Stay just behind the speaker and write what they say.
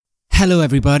Hello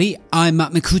everybody, I'm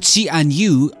Matt Micucci and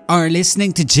you are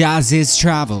listening to Jazz is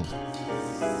Travel.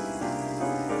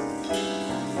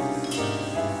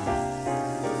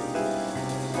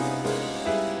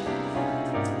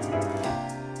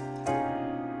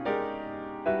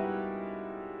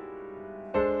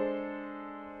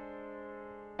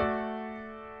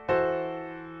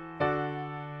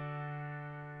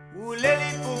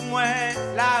 Ouleli pour moi,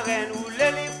 la reine,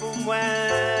 ouleli pour moi.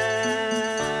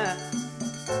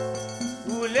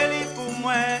 Ouleli pour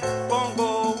moi,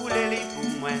 Congo, ouleli pour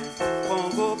moi.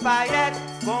 Congo paillette,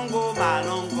 Congo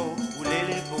malongo,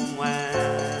 ouleli pour moi.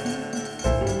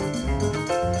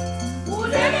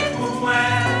 Ouleli pour moi,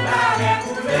 la reine,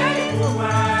 ouleli pour moi.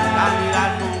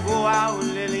 L'amiral Congo a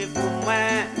ouleli pour moi.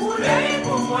 Ouleli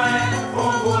pour moi,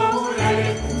 Congo, ouleli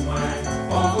pour moi.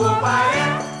 Congo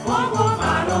paillette, Congo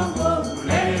malongo,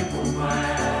 ouleli pour moi.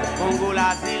 Congo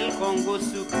la ville, Congo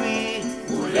soukri,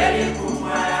 ouleli pour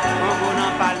moi. Congo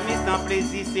nan palmis, nan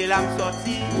plaisir, c'est l'âme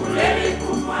sortie, ouleli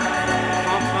pour moi.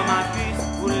 Enfant ma puce,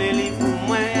 ouleli pour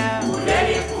moi.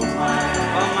 Ouleli pour moi.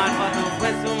 Comme mal pas ton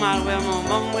poisson, mal ouais mon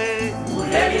maman,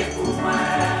 ouleli pour moi.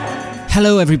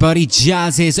 Hello everybody,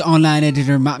 Jazz is online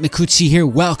editor Matt Micucci here,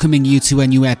 welcoming you to a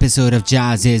new episode of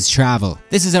Jazz is Travel.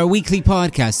 This is our weekly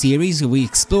podcast series where we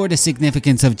explore the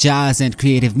significance of jazz and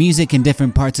creative music in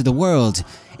different parts of the world,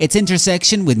 its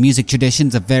intersection with music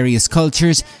traditions of various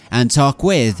cultures, and talk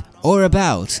with, or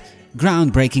about,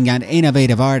 groundbreaking and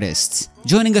innovative artists.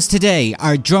 Joining us today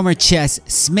are drummer Chess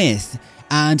Smith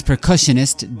and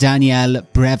percussionist Danielle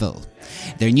Breville.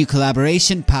 Their new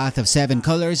collaboration, Path of Seven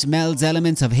Colors, melds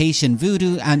elements of Haitian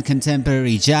voodoo and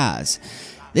contemporary jazz.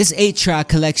 This 8-track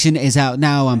collection is out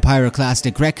now on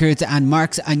Pyroclastic Records and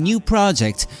marks a new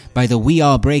project by the We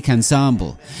All Break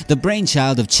Ensemble, the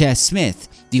brainchild of Chess Smith,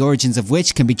 the origins of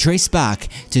which can be traced back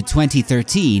to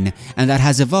 2013 and that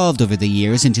has evolved over the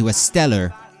years into a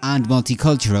stellar and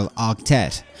multicultural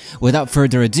octet. Without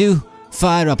further ado,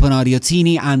 fire up an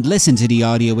Audio-Teeny and listen to the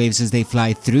audio waves as they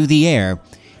fly through the air.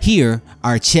 Here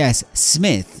are Chess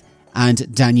Smith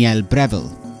and Danielle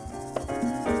Breville.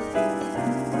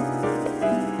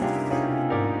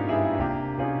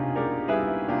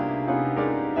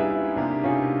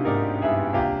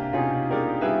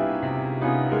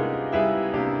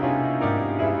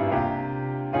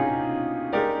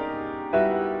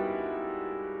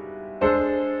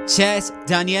 Chess,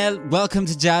 Danielle, welcome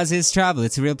to Jazz is Travel.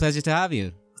 It's a real pleasure to have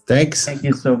you. Thanks. Thank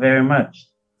you so very much.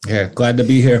 Yeah, glad to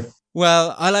be here.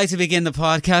 Well, I like to begin the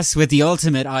podcast with the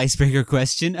ultimate icebreaker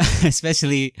question,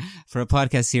 especially for a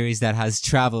podcast series that has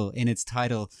travel in its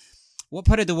title. What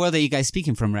part of the world are you guys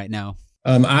speaking from right now?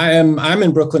 I'm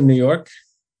in Brooklyn, New York.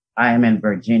 I am in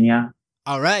Virginia.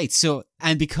 All right. So,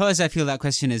 and because I feel that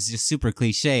question is just super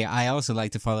cliche, I also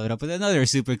like to follow it up with another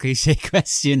super cliche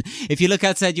question. If you look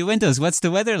outside your windows, what's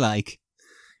the weather like?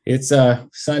 It's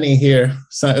sunny here,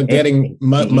 getting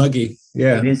muggy.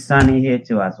 Yeah, it is sunny here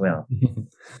too as well.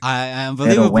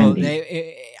 Unbelievable.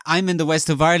 I'm in the west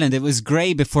of Ireland. It was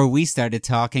grey before we started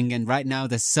talking, and right now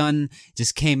the sun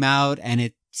just came out and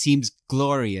it seems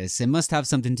glorious. It must have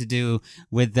something to do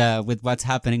with what's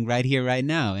happening right here, right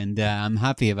now, and I'm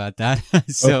happy about that.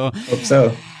 Hope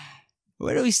so.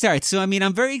 Where do we start? So,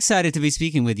 I'm very excited to be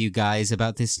speaking with you guys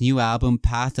about this new album,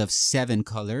 Path of Seven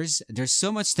Colors. There's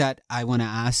so much that I want to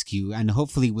ask you, and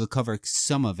hopefully we'll cover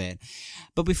some of it.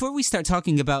 But before we start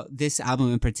talking about this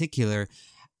album in particular,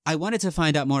 I wanted to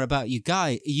find out more about you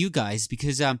guys,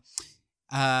 because,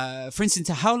 for instance,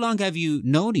 how long have you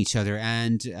known each other?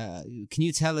 And can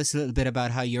you tell us a little bit about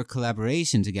how your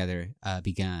collaboration together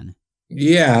began?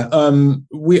 Yeah,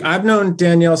 I've known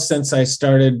Danielle since I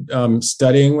started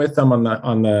studying with them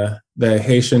on the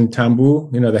Haitian tambour,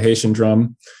 the Haitian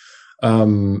drum,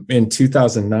 in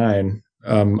 2009.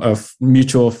 A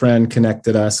mutual friend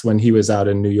connected us when he was out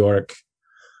in New York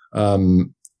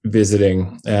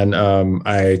visiting, and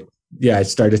I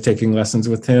started taking lessons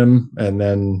with him, and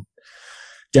then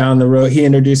down the road he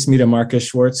introduced me to Marcus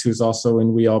Schwartz, who's also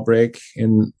in We All Break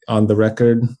on the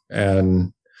record,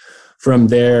 and from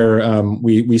there,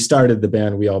 we started the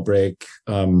band We All Break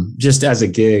just as a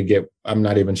gig. I'm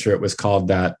not even sure it was called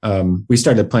that. We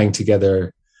started playing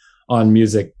together on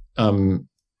music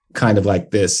kind of like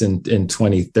this in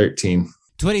 2013.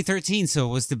 2013, so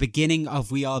it was the beginning of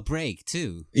We All Break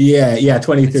too. Yeah,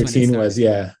 2013 was,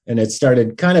 yeah. And it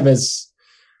started kind of as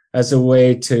a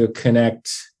way to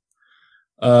connect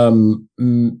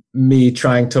me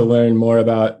trying to learn more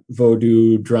about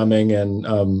Vodou drumming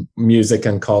and music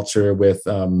and culture with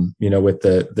with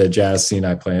the jazz scene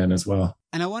I play in as well.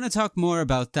 And I want to talk more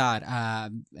about that,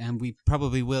 and we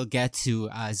probably will get to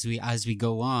as we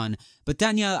go on. But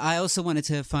Danielle, I also wanted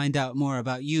to find out more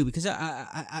about you, because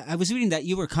I was reading that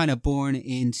you were kind of born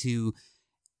into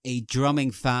a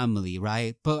drumming family,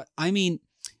 right? But I mean,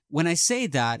 when I say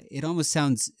that, it almost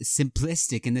sounds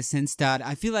simplistic in the sense that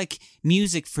I feel like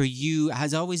music for you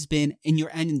has always been in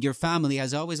your family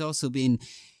has always also been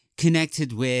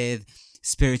connected with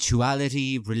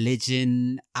spirituality,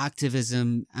 religion,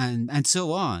 activism, and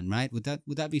so on, right? Would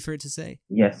that be fair to say?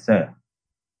 Yes, sir.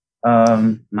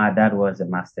 My dad was a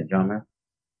master drummer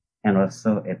and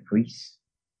also a priest.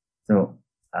 So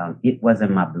it was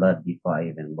in my blood before I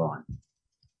even born.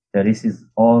 So this is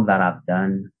all that I've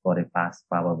done for the past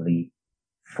probably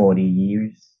 40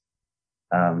 years,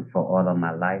 for all of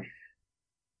my life.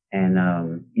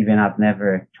 And even I've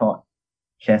never thought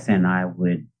Chess and I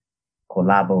would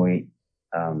collaborate,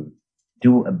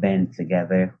 do a band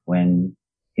together when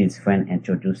his friend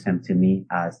introduced him to me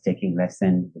as taking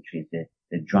lesson, which is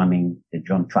the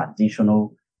drum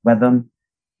traditional rhythm.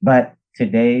 But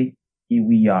today, here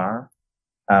we are,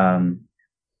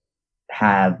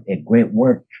 have a great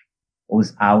work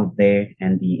who's out there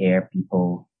in the air,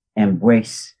 people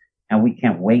embrace, and we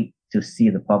can't wait to see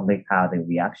the public, how the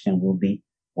reaction will be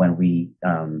when we,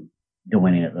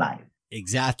 doing it live.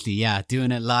 Exactly, yeah.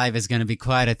 Doing it live is going to be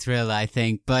quite a thrill, I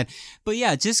think. But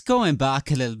yeah, just going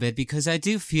back a little bit, because I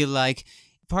do feel like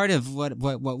part of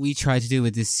what we try to do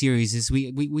with this series is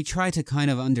we try to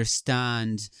kind of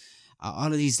understand all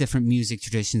of these different music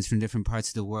traditions from different parts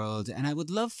of the world. And I would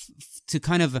love to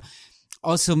kind of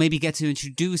also maybe get to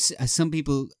introduce some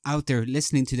people out there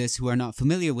listening to this who are not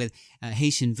familiar with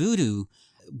Haitian voodoo,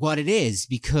 what it is,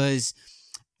 because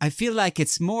I feel like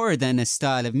it's more than a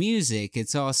style of music.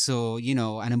 It's also,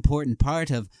 an important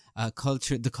part of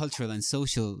culture, the cultural and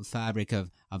social fabric of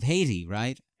Haiti,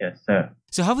 right? Yes, sir.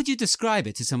 So how would you describe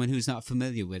it to someone who's not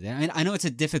familiar with it? I mean, I know it's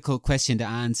a difficult question to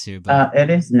answer, but...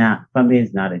 It is not. For me,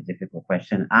 it's not a difficult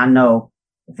question. I know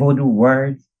voodoo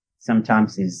words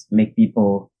sometimes make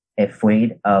people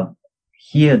afraid of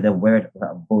hear the word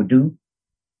voodoo.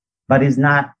 But it's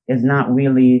not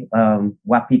really,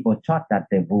 what people thought that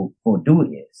the voodoo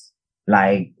is.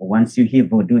 Like, once you hear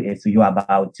voodoo, it's you're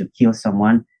about to kill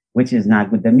someone, which is not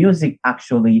good. The music,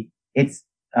 actually, it's,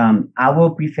 I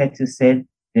will prefer to say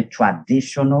the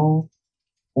traditional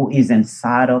who is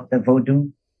inside of the voodoo.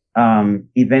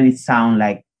 Even it sound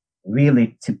like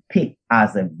really to pick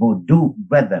as a voodoo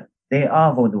rhythm. They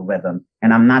are voodoo rhythm.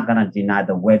 And I'm not going to deny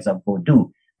the words of voodoo.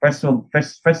 First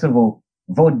of all,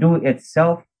 voodoo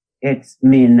itself, it's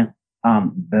mean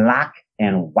black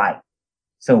and white.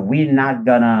 So we're not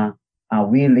gonna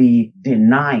really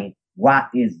deny what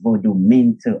is voodoo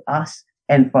mean to us,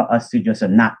 and for us to just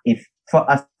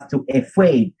for us to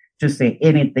afraid to say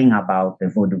anything about the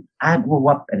voodoo. I grew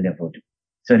up in the voodoo,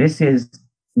 so this is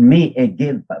me a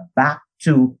give back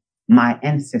to my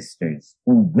ancestors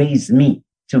who raised me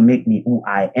to make me who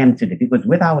I am today. Because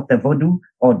without the voodoo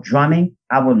or drumming,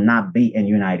 I will not be in the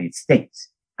United States.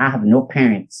 I have no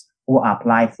parents who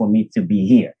applied for me to be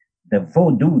here. The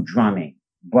voodoo drumming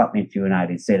brought me to the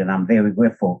United States, and I'm very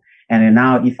grateful. And then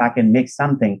now, if I can make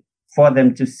something for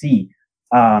them to see,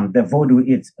 the voodoo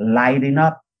is lighting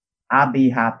up, I'll be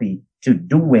happy to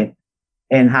do it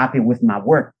and happy with my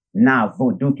work. Now,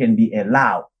 voodoo can be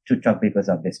allowed to talk because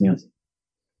of this music.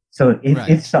 So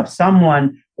if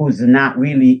someone who's not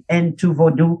really into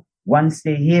voodoo, once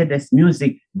they hear this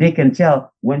music, they can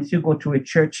tell. Once you go to a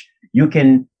church, you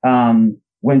can,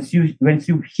 once you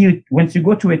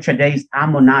go to a church, there is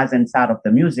harmonize inside of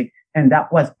the music. And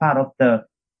that was part of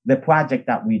the project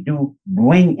that we do,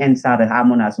 bring inside the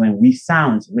harmonize. When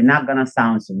we're not going to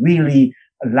sound really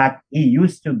like it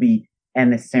used to be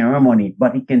in a ceremony,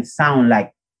 but it can sound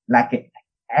like a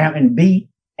R&B,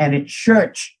 and a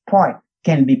church part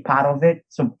can be part of it.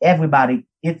 So everybody,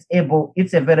 it's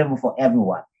available for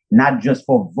everyone, not just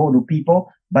for voodoo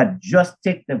people, but just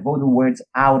take the voodoo words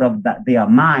out of their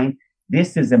mind.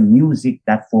 This is a music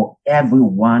that for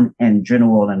everyone in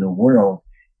general in the world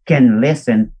can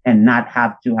listen and not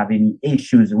have to have any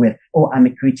issues with, oh, I'm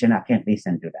a Christian, I can't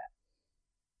listen to that.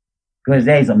 Because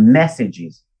there is a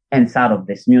messages inside of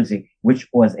this music, which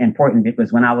was important,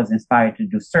 because when I was inspired to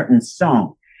do certain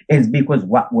songs, it's because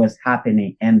what was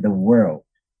happening in the world.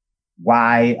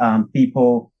 Why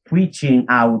people preaching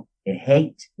out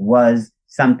hate was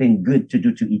something good to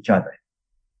do to each other.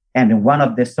 And one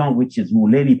of the songs, which is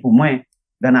Muleli Poumoin,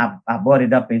 then I brought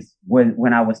it up, is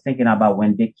when I was thinking about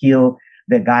when they killed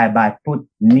the guy by put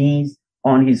knees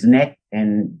on his neck,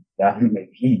 and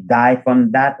he died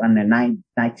from that on the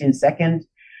 19 seconds.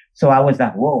 So I was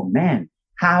like, whoa, man,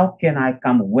 how can I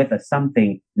come with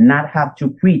something, not have to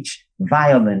preach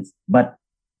violence, but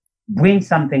bring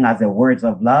something as the words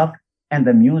of love and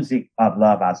the music of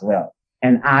love as well,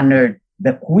 and honored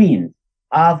the queen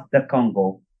of the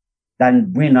Congo,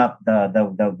 then bring up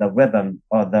the rhythm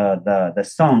or the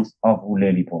songs of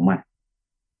Uleli pour moi.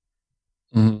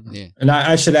 Mm-hmm. Yeah. And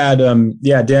I should add,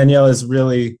 Daniel is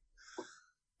really,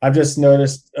 I've just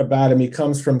noticed about him, he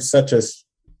comes from such a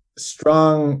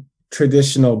strong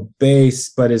traditional base,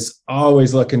 but is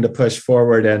always looking to push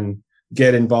forward and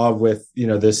get involved with,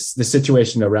 the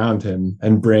situation around him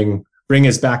and bring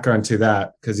his background to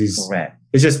that, because it's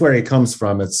just where he comes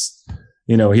from. It's,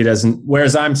 he doesn't,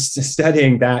 whereas I'm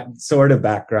studying that sort of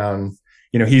background,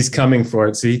 he's coming for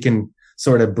it, so he can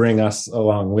sort of bring us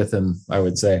along with him, I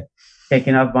would say.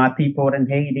 Taking of my people in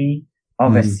Haiti,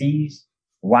 overseas,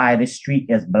 why the street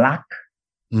is black.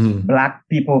 Black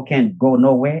people can't go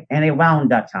nowhere. And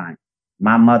around that time,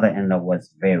 my mother-in-law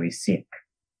was very sick.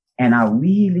 And I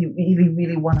really, really,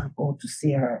 really want to go to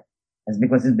see her. It's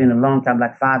because it's been a long time,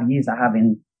 like 5 years, I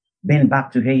haven't been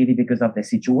back to Haiti because of the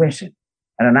situation.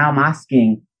 And now I'm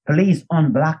asking, please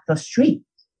unblock the street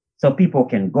so people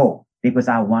can go, because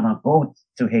I want to go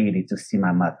to Haiti to see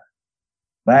my mother.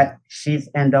 But she's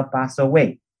ended up passed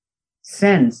away.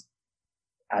 Since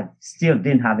I still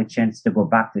didn't have a chance to go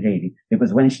back to Haiti,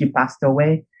 because when she passed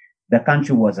away, the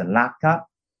country was locked up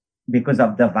because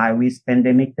of the virus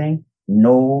pandemic thing.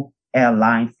 No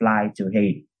airline fly to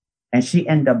Haiti. And she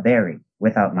ended up buried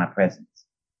without my presence.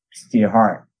 Still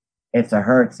hard. It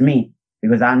hurts me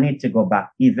because I need to go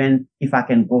back, even if I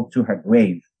can go to her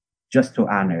grave just to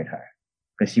honor her,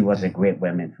 because she was a great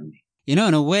woman for me. In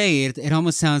a way, it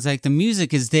almost sounds like the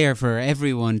music is there for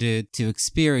everyone to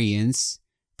experience,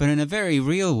 but in a very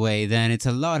real way, then it's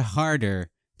a lot harder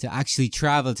to actually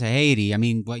travel to Haiti. I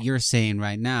mean, what you're saying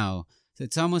right now,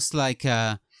 it's almost like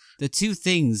the two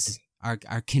things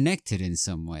are connected in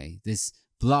some way. This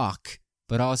block,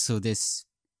 but also this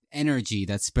energy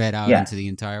that's spread out into the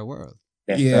entire world.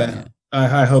 Yeah.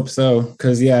 I hope so,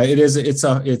 because it is. It's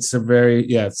a very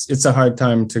it's a hard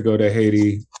time to go to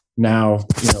Haiti now.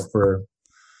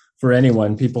 For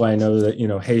anyone, people I know that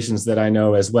Haitians that I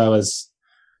know, as well as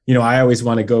I always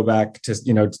want to go back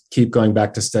to keep going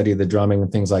back to study the drumming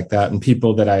and things like that. And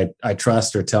people that I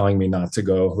trust are telling me not to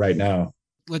go right now.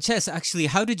 Well, Chess, actually,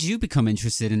 how did you become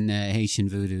interested in Haitian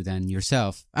voodoo then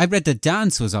yourself? I read that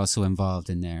dance was also involved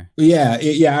in there. Yeah.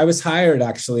 I was hired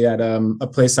actually at a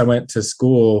place I went to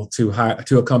school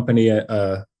to accompany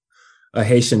a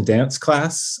Haitian dance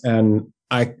class, and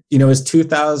it was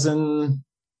 2000.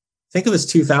 I think it was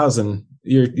 2000,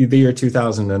 the year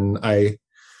 2000, and I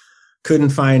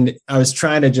was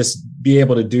trying to just be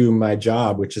able to do my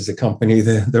job, which is accompany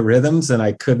the rhythms, and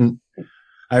I couldn't.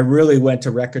 I really went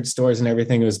to record stores and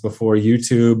everything. It was before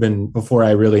YouTube and before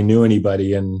I really knew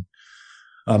anybody. And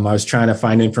I was trying to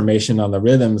find information on the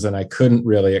rhythms, and I couldn't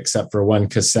really, except for one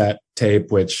cassette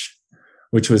tape, which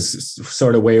was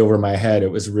sort of way over my head.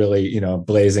 It was really,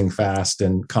 blazing fast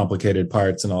and complicated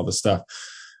parts and all the stuff.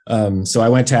 So I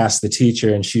went to ask the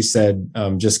teacher, and she said,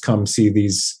 just come see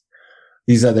these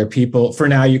other people. For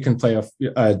now, you can play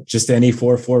just any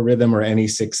 4/4 rhythm or any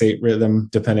 6/8 rhythm,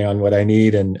 depending on what I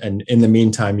need. And in the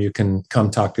meantime, you can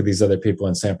come talk to these other people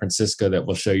in San Francisco that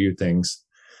will show you things.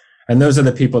 And those are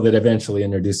the people that eventually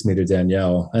introduced me to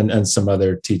Danielle and some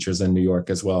other teachers in New York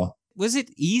as well. Was it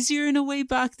easier in a way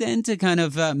back then to kind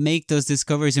of make those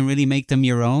discoveries and really make them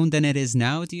your own than it is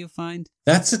now, do you find?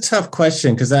 That's a tough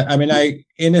question, because I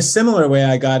in a similar way,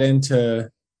 I got into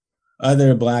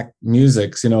other Black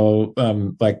musics,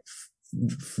 like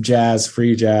jazz,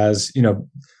 free jazz,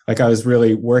 like I was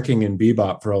really working in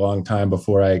bebop for a long time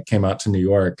before I came out to New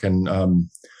York. And,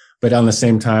 but at the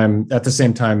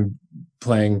same time,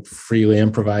 playing freely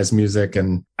improvised music.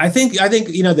 And I think,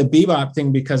 the bebop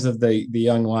thing, because of the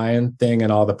Young Lion thing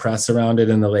and all the press around it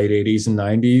in the late 80s and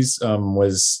 90s,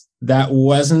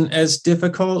 wasn't as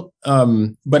difficult.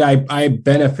 But I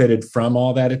benefited from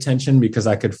all that attention because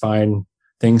I could find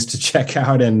things to check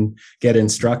out and get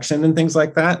instruction and things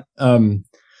like that. But,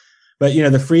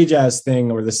 the free jazz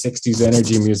thing or the 60s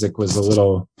energy music was a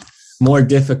little more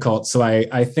difficult. So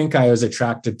I think I was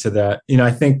attracted to that.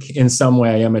 I think in some way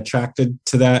I am attracted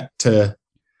to that, to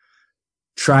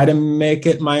try to make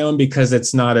it my own, because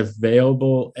it's not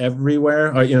available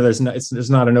everywhere. Or, there's not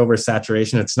an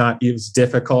oversaturation. It's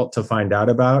difficult to find out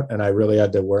about, and I really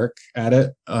had to work at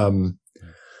it.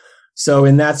 So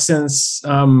in that sense,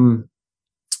 I'm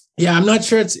not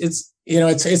sure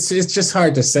it's just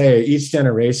hard to say. Each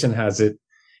generation has it.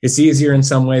 It's easier in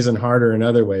some ways and harder in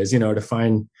other ways.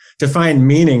 To find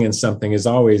meaning in something is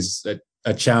always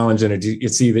a challenge, and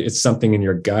it's something in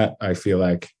your gut. I feel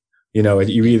like,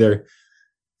 you either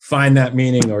find that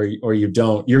meaning or you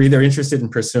don't. You're either interested in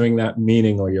pursuing that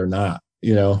meaning or you're not,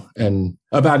 and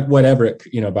about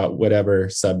whatever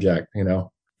subject,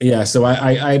 Yeah. So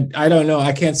I don't know.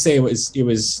 I can't say it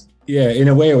was, yeah, in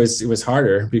a way it was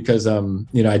harder because,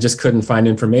 I just couldn't find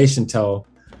information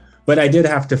but I did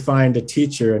have to find a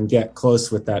teacher and get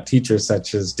close with that teacher,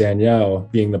 such as Danielle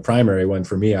being the primary one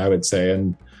for me, I would say.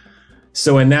 And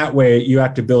so in that way, you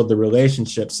have to build the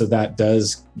relationship. So that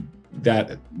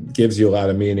gives you a lot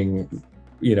of meaning,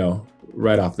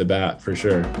 right off the bat, for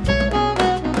sure.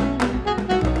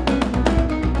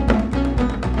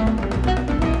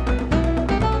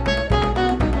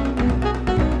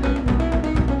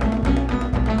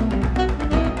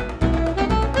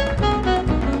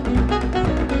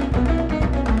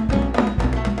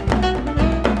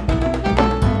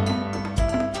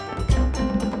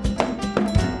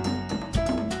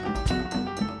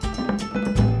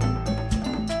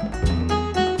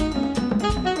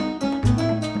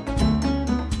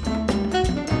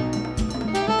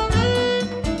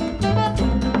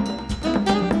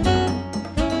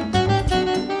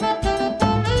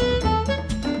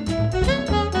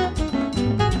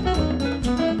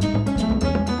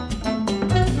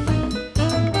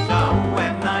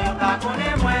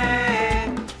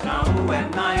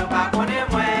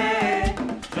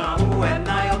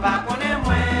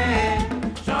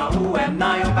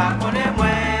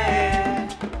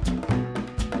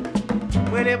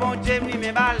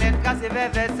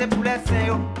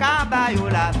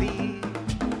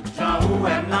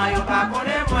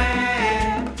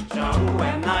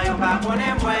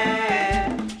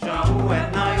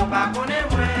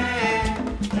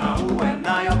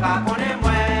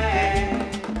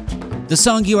 The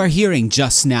song you are hearing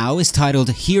just now is titled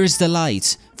Here's the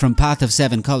Light from Path of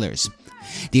Seven Colours.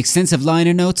 The extensive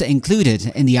liner notes included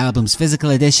in the album's physical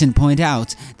edition point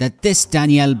out that this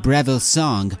Danielle Breville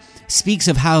song speaks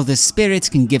of how the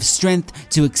spirit can give strength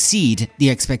to exceed the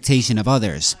expectation of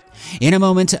others. In a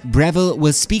moment, Breville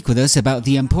will speak with us about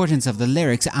the importance of the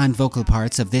lyrics and vocal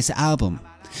parts of this album.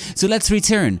 So let's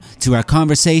return to our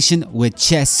conversation with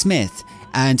Chess Smith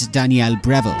and Danielle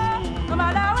Breville.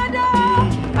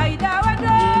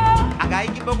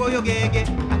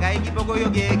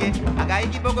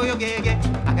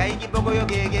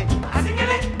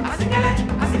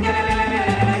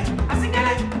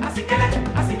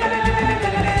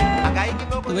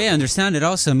 The way I understand it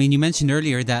also, you mentioned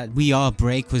earlier that We All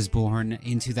Break was born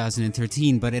in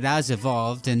 2013, but it has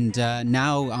evolved, and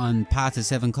now on Path of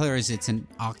Seven Colours it's an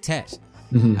octet.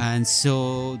 Mm-hmm. And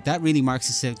so that really marks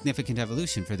a significant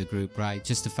evolution for the group, right?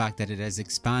 Just the fact that it has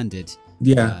expanded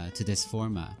to this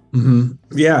format.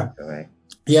 Mm-hmm. Yeah.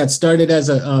 Yeah, it started as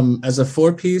a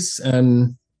 4-piece,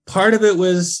 and part of it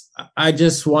was I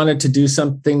just wanted to do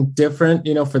something different,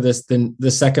 for the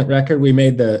second record. We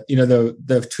made the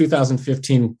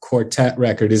 2015 quartet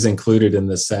record is included in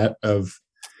the set of,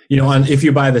 if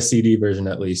you buy the CD version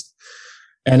at least.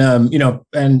 And,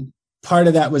 and part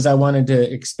of that was I wanted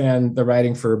to expand the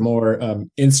writing for more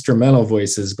instrumental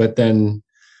voices, but then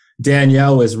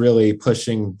Danielle was really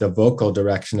pushing the vocal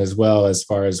direction as well, as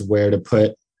far as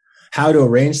how to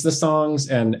arrange the songs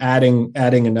and adding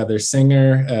another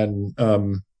singer. And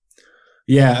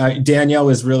Danielle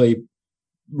was really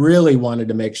wanted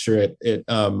to make sure it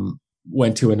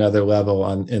went to another level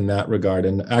in that regard.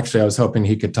 And actually I was hoping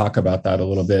he could talk about that a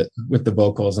little bit with the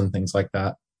vocals and things like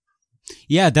that.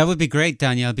 Yeah, that would be great,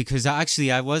 Danielle, because actually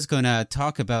I was going to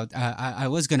talk about, I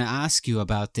was going to ask you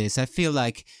about this. I feel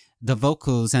like the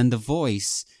vocals and the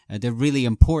voice, they're really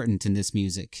important in this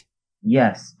music.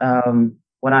 Yes.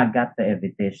 When I got the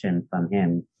invitation from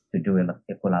him to do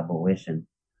a collaboration,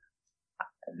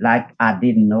 like I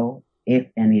didn't know if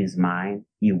in his mind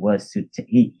he wants to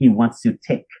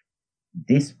take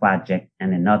this project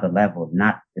and another level,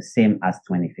 not the same as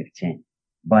 2015.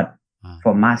 But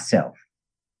for myself,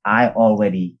 I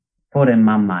already put in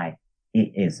my mind,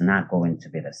 it is not going to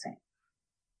be the same.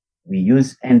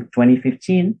 In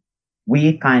 2015,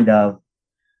 we kind of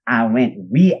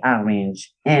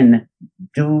rearrange and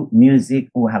do music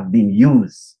who have been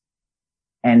used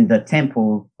in the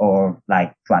temple or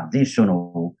like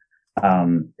traditional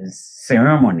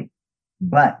ceremony.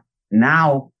 But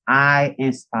now I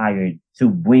inspired to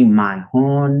bring my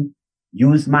own,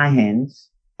 use my hands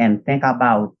and think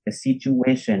about the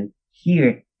situation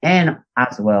here and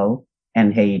as well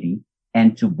in Haiti,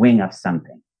 and to bring up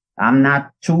something. I'm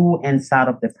not too inside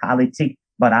of the politics,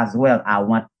 but as well, I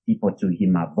want people to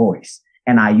hear my voice.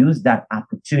 And I use that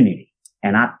opportunity.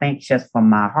 And I think just from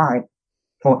my heart,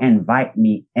 for invite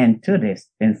me into this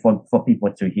and for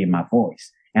people to hear my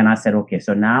voice. And I said, okay,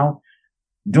 so now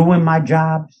doing my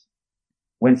jobs,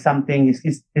 when something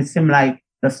it seemed like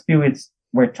the spirits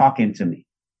were talking to me.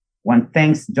 When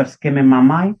things just came in my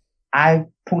mind, I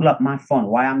pull up my phone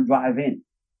while I'm driving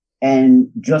and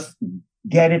just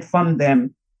get it from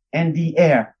them in the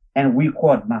air and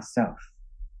record myself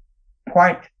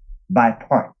part by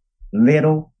part,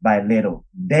 little by little,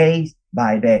 day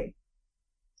by day,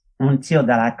 until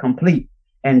that I complete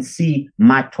and see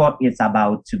my thought is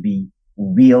about to be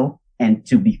real and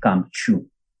to become true.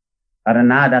 And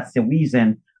now that's the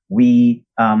reason when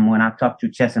I talked to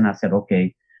Chess and I said,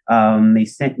 okay, they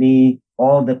sent me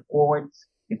all the chords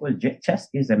because Chess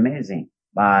is amazing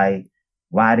by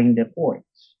writing the chords.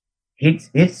 It's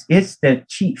the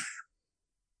chief.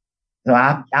 So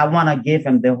I want to give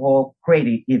him the whole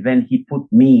credit, even he put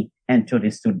me into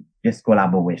this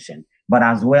collaboration. But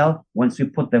as well, once we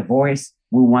put the voice,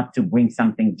 we want to bring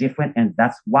something different. And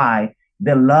that's why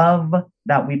the love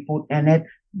that we put in it,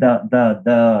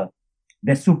 the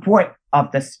support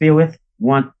of the spirit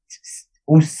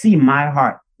who see my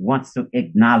heart wants to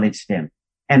acknowledge them.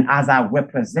 And as I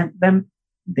represent them,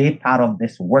 they're part of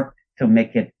this work to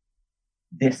make it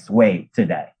this way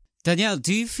today. Daniel,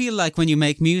 do you feel like when you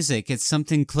make music, it's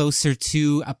something closer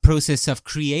to a process of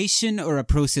creation or a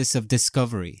process of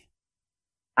discovery?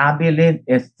 I believe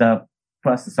it's the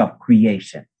process of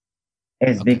creation.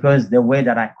 It's okay. Because the way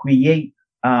that I create,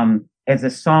 as the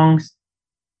songs,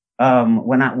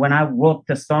 when I wrote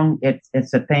the song,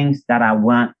 it's the things that I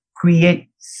want create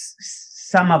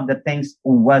some of the things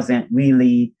who wasn't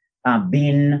really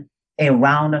being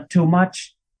around too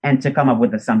much and to come up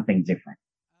with something different.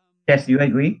 Yes, you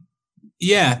agree?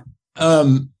 Yeah.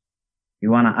 You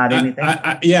want to add anything?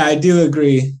 I do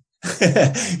agree.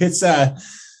 It's I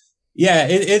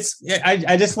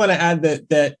just want to add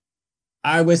that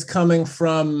I was coming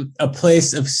from a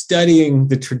place of studying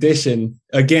the tradition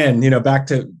again, back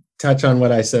to touch on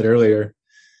what I said earlier.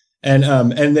 And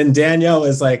then Daniel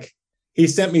was like, he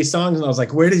sent me songs and I was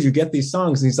like, where did you get these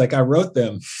songs? And he's like, I wrote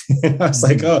them. And I was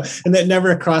like, oh, and that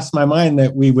never crossed my mind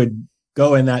that we would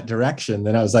go in that direction.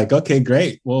 Then I was like, okay,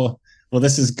 great. Well,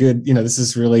 this is good. This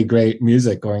is really great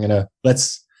music.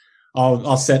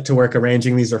 I'll set to work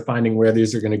arranging these or finding where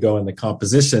these are going to go in the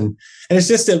composition. And it's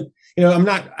just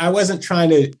I wasn't trying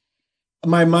to,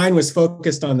 my mind was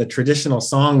focused on the traditional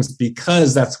songs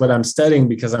because that's what I'm studying,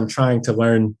 because I'm trying to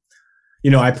learn,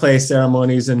 I play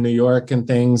ceremonies in New York and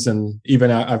things. And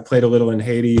even I've played a little in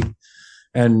Haiti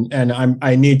and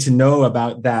I need to know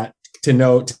about that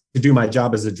to do my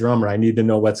job as a drummer. I need to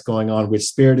know what's going on, which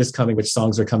spirit is coming, which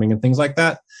songs are coming and things like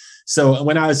that. So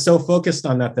when I was so focused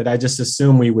on that I just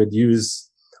assumed we would use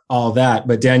all that,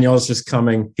 but Daniel's just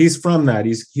coming. He's from that.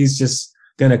 He's just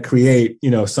going to create,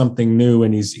 something new.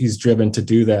 And he's driven to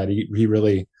do that. He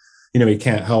really, he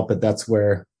can't help it. That's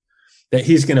where that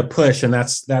he's going to push. And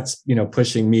that's,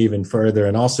 pushing me even further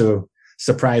and also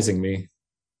surprising me.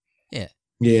 Yeah.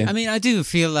 Yeah. I mean, I do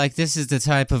feel like this is the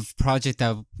type of project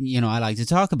that, I like to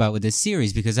talk about with this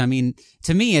series because, I mean,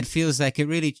 to me, it feels like it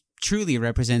really truly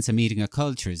represents a meeting of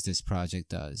cultures, this project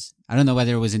does. I don't know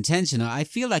whether it was intentional. I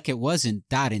feel like it wasn't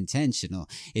that intentional.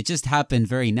 It just happened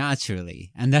very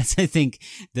naturally. And that's, I think,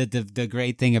 the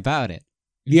great thing about it.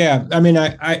 Yeah. I mean,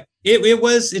 it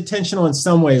was intentional in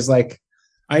some ways. Like,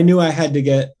 I knew I had to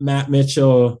get Matt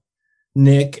Mitchell,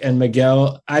 Nick and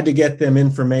Miguel, I had to get them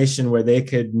information where they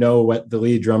could know what the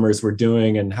lead drummers were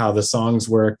doing and how the songs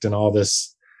worked and all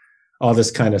this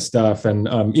kind of stuff. And,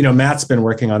 Matt's been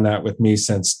working on that with me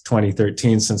since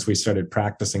 2013, since we started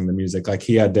practicing the music. Like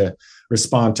he had to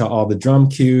respond to all the drum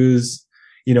cues,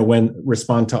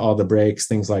 respond to all the breaks,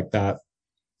 things like that.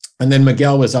 And then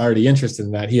Miguel was already interested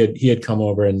in that. He had come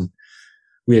over and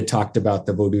we had talked about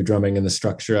the Vodou drumming and the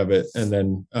structure of it. And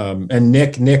then, and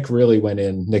Nick really went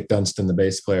in, Nick Dunstan, the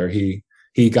bass player, he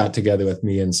got together with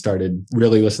me and started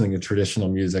really listening to traditional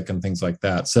music and things like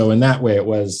that. So in that way, it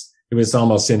was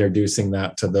almost introducing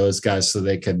that to those guys so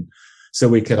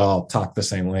we could all talk the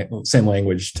same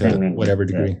language to whatever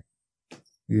degree.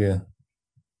 Yeah.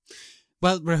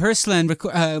 Well, rehearsal and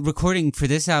recording for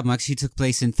this album actually took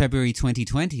place in February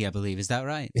 2020, I believe. Is that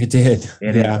right? It did.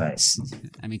 Yeah.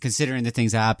 I mean, considering the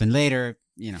things that happened later,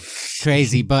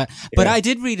 crazy. But I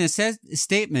did read a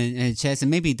statement, Chess,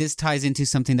 and maybe this ties into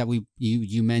something that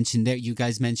you mentioned there. You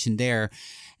guys mentioned there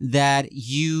that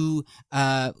you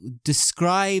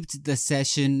described the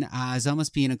session as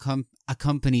almost being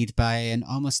accompanied by an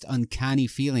almost uncanny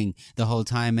feeling the whole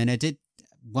time, and I did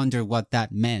wonder what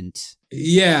that meant.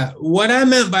 Yeah, what I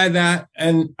meant by that,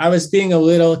 and I was being a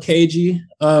little cagey,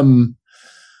 but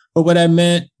what I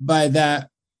meant by that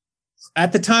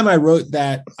at the time I wrote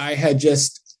that, I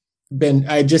just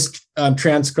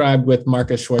transcribed with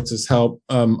Marcus Schwartz's help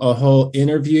a whole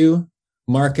interview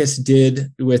Marcus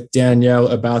did with Danielle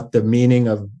about the meaning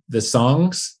of the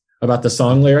songs, about the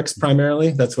song lyrics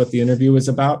primarily. That's what the interview was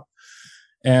about.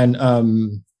 And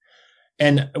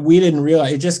we didn't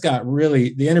realize, it just got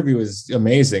really, the interview was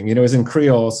amazing. You know, it was in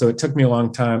Creole, so it took me a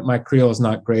long time. My Creole is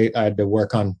not great. I had to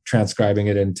work on transcribing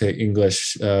it into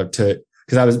English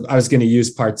because I was going to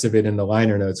use parts of it in the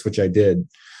liner notes, which I did.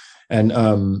 And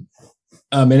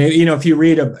you know, if you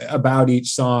read about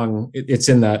each song, it's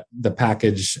in the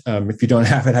package. If you don't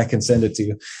have it, I can send it to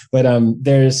you. But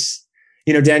there's,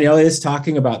 you know, Danielle is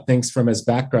talking about things from his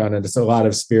background, and it's a lot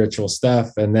of spiritual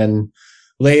stuff. And then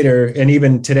later, and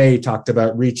even today, he talked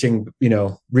about reaching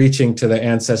to the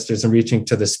ancestors and reaching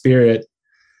to the spirit,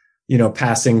 you know,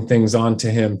 passing things on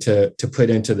to him to put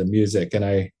into the music. And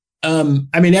I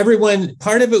mean, everyone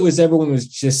was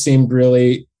just seemed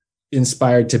really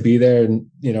inspired to be there and,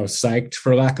 you know, psyched,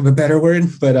 for lack of a better word.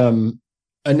 But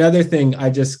another thing,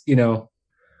 I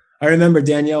remember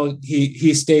Danielle,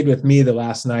 he stayed with me the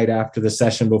last night after the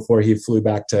session before he flew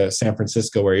back to San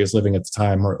Francisco, where he was living at the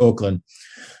time, or Oakland.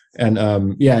 And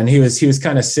and he was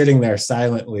kind of sitting there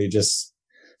silently, just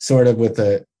sort of with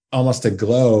almost a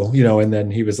glow, you know, and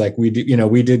then he was like, we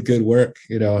did good work,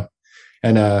 you know.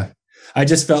 And I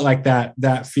just felt like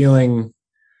that feeling,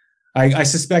 I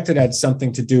suspect it had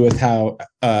something to do with how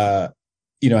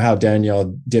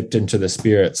Danielle dipped into the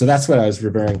spirit. So that's what I was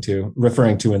referring to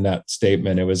in that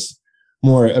statement. It was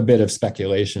more a bit of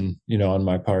speculation, you know, on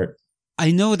my part.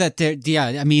 I know that to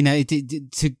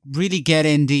really get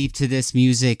in deep to this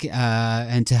music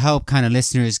and to help kind of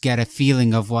listeners get a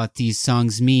feeling of what these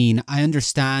songs mean, I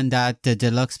understand that the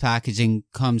deluxe packaging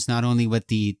comes not only with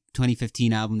the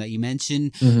 2015 album that you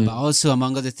mentioned, but also,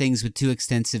 among other things, with 2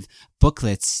 extensive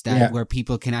booklets where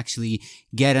people can actually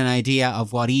get an idea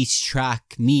of what each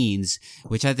track means,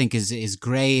 which I think is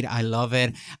great. I love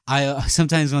it. I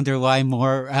sometimes wonder why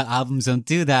more albums don't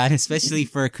do that, especially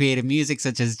for creative music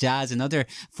such as jazz and other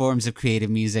forms of creative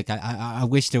music. I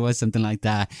wish there was something like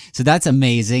that. So that's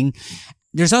amazing.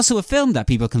 There's also a film that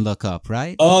people can look up,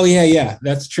 right? Oh, yeah,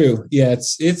 that's true. Yeah,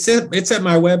 it's at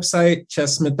my website,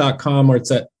 chessmith.com, or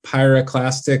it's at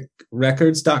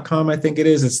pyroclasticrecords.com, I think it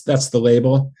is. That's the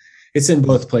label. It's in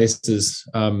both places.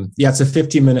 It's a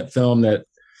 50-minute film that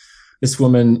this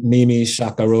woman, Mimi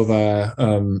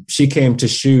Shakarova, she came to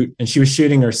shoot, and she was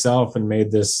shooting herself and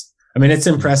made this. I mean, it's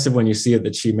impressive when you see it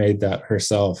that she made that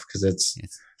herself, because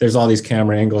there's all these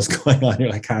camera angles going on.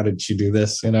 You're like, how did she do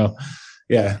this? You know?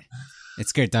 Yeah.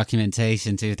 It's great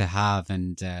documentation too to have,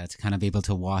 and to kind of be able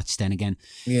to watch then again.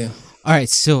 Yeah. All right.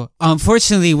 So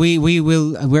unfortunately,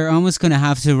 we're almost going to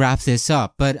have to wrap this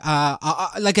up. But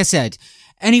like I said,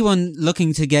 anyone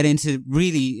looking to get into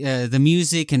really the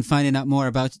music and finding out more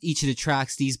about each of the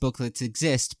tracks, these booklets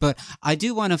exist. But I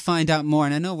do want to find out more,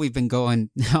 and I know we've been going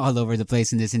all over the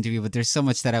place in this interview, but there's so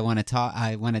much that I wanted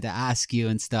to ask you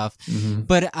and stuff. Mm-hmm.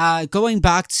 But going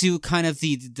back to kind of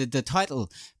the title,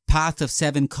 Path of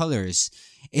 7 Colors,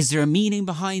 is there a meaning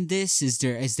behind this? Is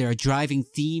there a driving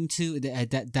theme to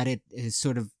that it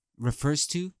sort of refers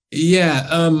to?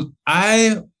 Yeah,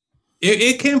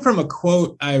 it came from a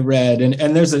quote I read,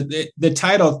 and there's the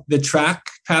title, the track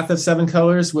Path of 7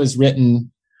 Colors was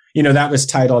written, you know, that was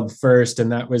titled first, and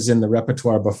that was in the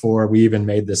repertoire before we even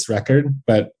made this record.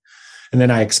 And then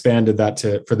I expanded that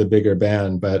for the bigger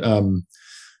band. But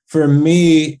for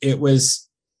me, it was,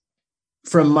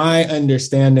 from my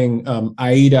understanding,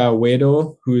 Aida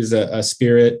Wedo, who's a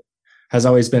spirit, has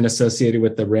always been associated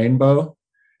with the rainbow.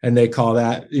 And they call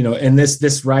that, you know, and this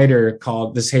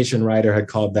Haitian writer had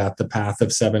called that the Path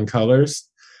of 7 Colors.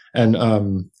 And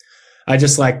I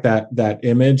just like that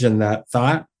image and that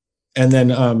thought. And then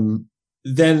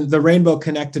the rainbow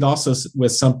connected also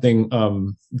with something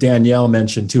Danielle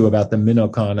mentioned too about the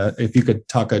Minokan. If you could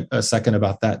talk a second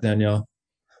about that, Danielle.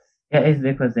 Yeah, it's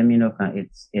because the Minokan,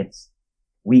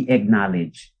 we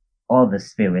acknowledge all the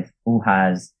spirits who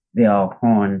has their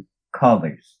own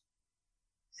colors.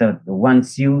 So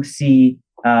once you see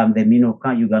the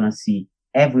Minokan, you're going to see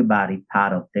everybody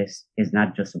part of this. Is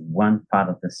not just one part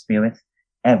of the spirit,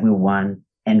 everyone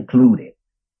included.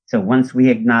 So once we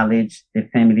acknowledge the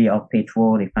family of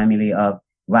Petro, the family of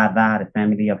Rava, the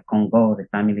family of Congo, the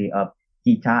family of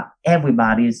Kita,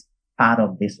 everybody's part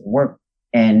of this work,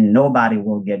 and nobody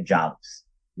will get jobs.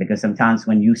 Because sometimes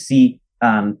when you see,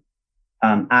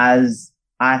 as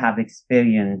I have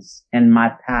experienced in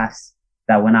my past,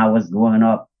 that when I was growing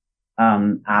up,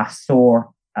 I saw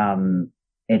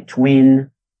a twin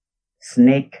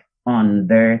snake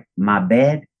under my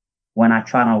bed, when I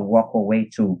try to walk away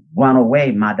to run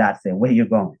away, my dad said, where you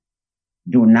going?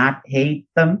 Do not hate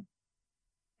them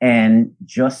and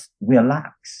just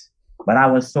relax. But I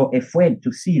was so afraid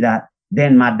to see that.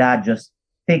 Then my dad just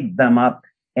picked them up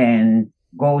and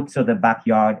go to the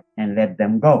backyard and let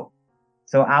them go.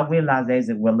 So I realized there's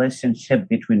a relationship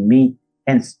between me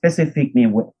and specifically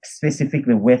with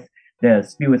the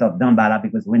spirit of Dambala,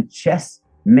 because when Chess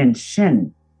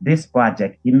mentioned this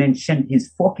project, he mentioned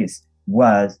his focus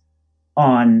was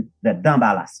on the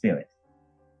Dambala spirit.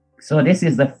 So this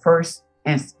is the first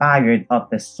inspired of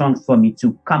the songs for me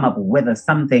to come up with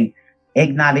something,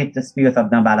 acknowledge the spirit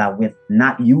of Dambala with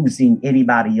not using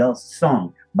anybody else's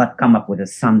song, but come up with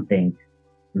something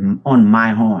on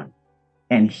my own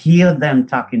and hear them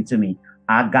talking to me.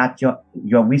 I got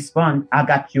your response. I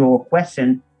got your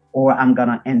question, or I'm going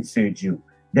to answer you.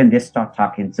 Then they start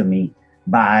talking to me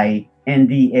by in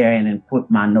the air and put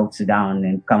my notes down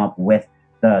and come up with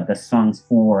the songs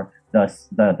for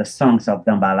the songs of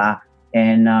Dambala.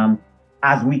 And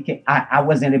I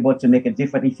wasn't able to make a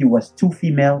difference if it was two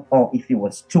female or if it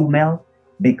was two male,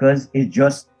 because it's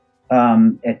just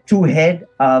a two head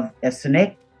of a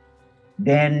snake.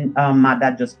 Then my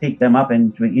dad just picked them up,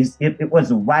 and it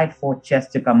was right for Chess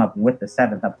to come up with the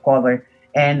seventh of color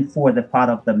and for the part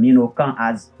of the Minokan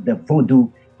as the voodoo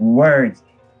words,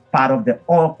 part of the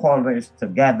all colors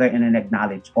together and then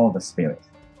acknowledge all the spirits.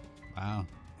 Wow.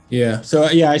 Yeah. So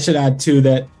I should add too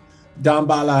that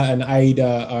Dambala and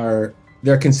Aida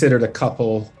they're considered a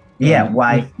couple. Yeah,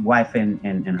 wife and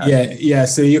husband. Yeah.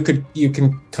 So you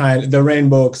can kind of, the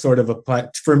rainbow sort of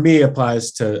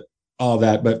applies to all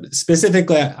that, but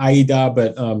specifically Aida.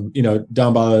 But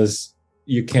Dambala is,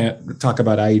 you can't talk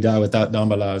about Aida without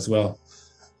Dambala as well.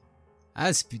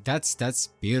 That's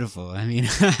beautiful. I mean,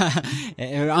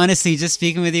 honestly, just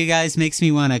speaking with you guys makes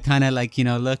me want to kind of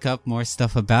look up more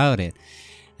stuff about it.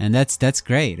 And that's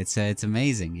great. It's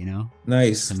amazing,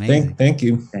 Nice. It's amazing. Thank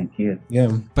you. Thank you.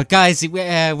 Yeah. But guys,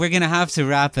 we're going to have to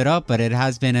wrap it up, but it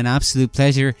has been an absolute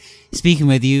pleasure speaking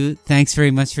with you. Thanks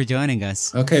very much for joining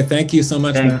us. Okay. Thank you so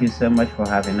much. Thank Matt. you so much for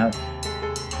having us.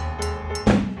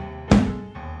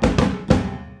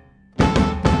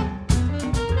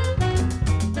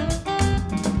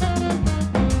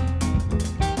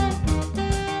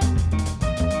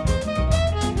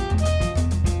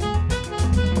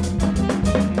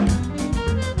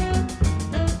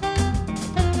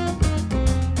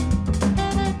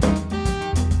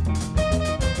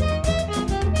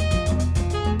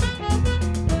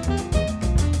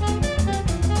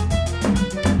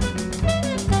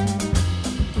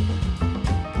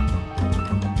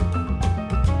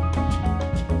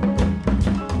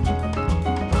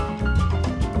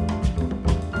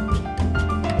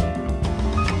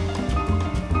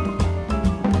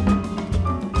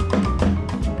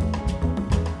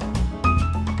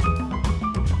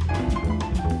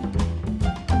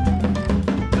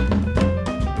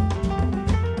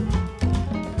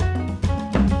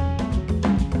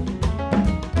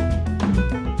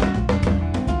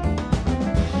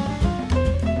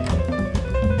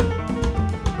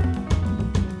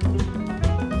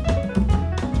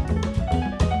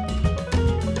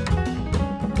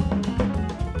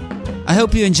 I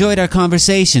hope you enjoyed our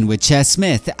conversation with Chess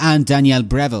Smith and Danielle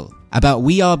Breville about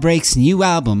We All Break's new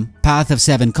album, Path of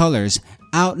Seven Colors,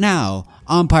 out now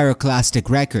on Pyroclastic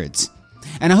Records.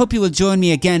 And I hope you will join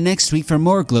me again next week for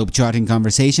more globe-trotting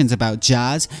conversations about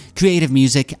jazz, creative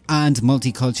music, and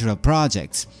multicultural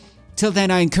projects. Till then,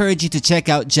 I encourage you to check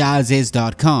out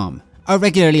jazziz.com, our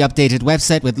regularly updated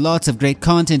website with lots of great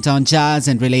content on jazz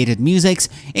and related musics,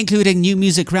 including new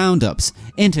music roundups,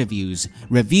 interviews,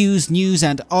 reviews, news,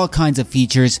 and all kinds of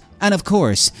features. And of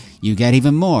course, you get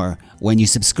even more when you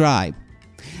subscribe.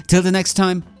 Till the next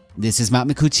time, this is Matt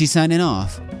Micucci signing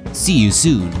off. See you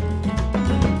soon.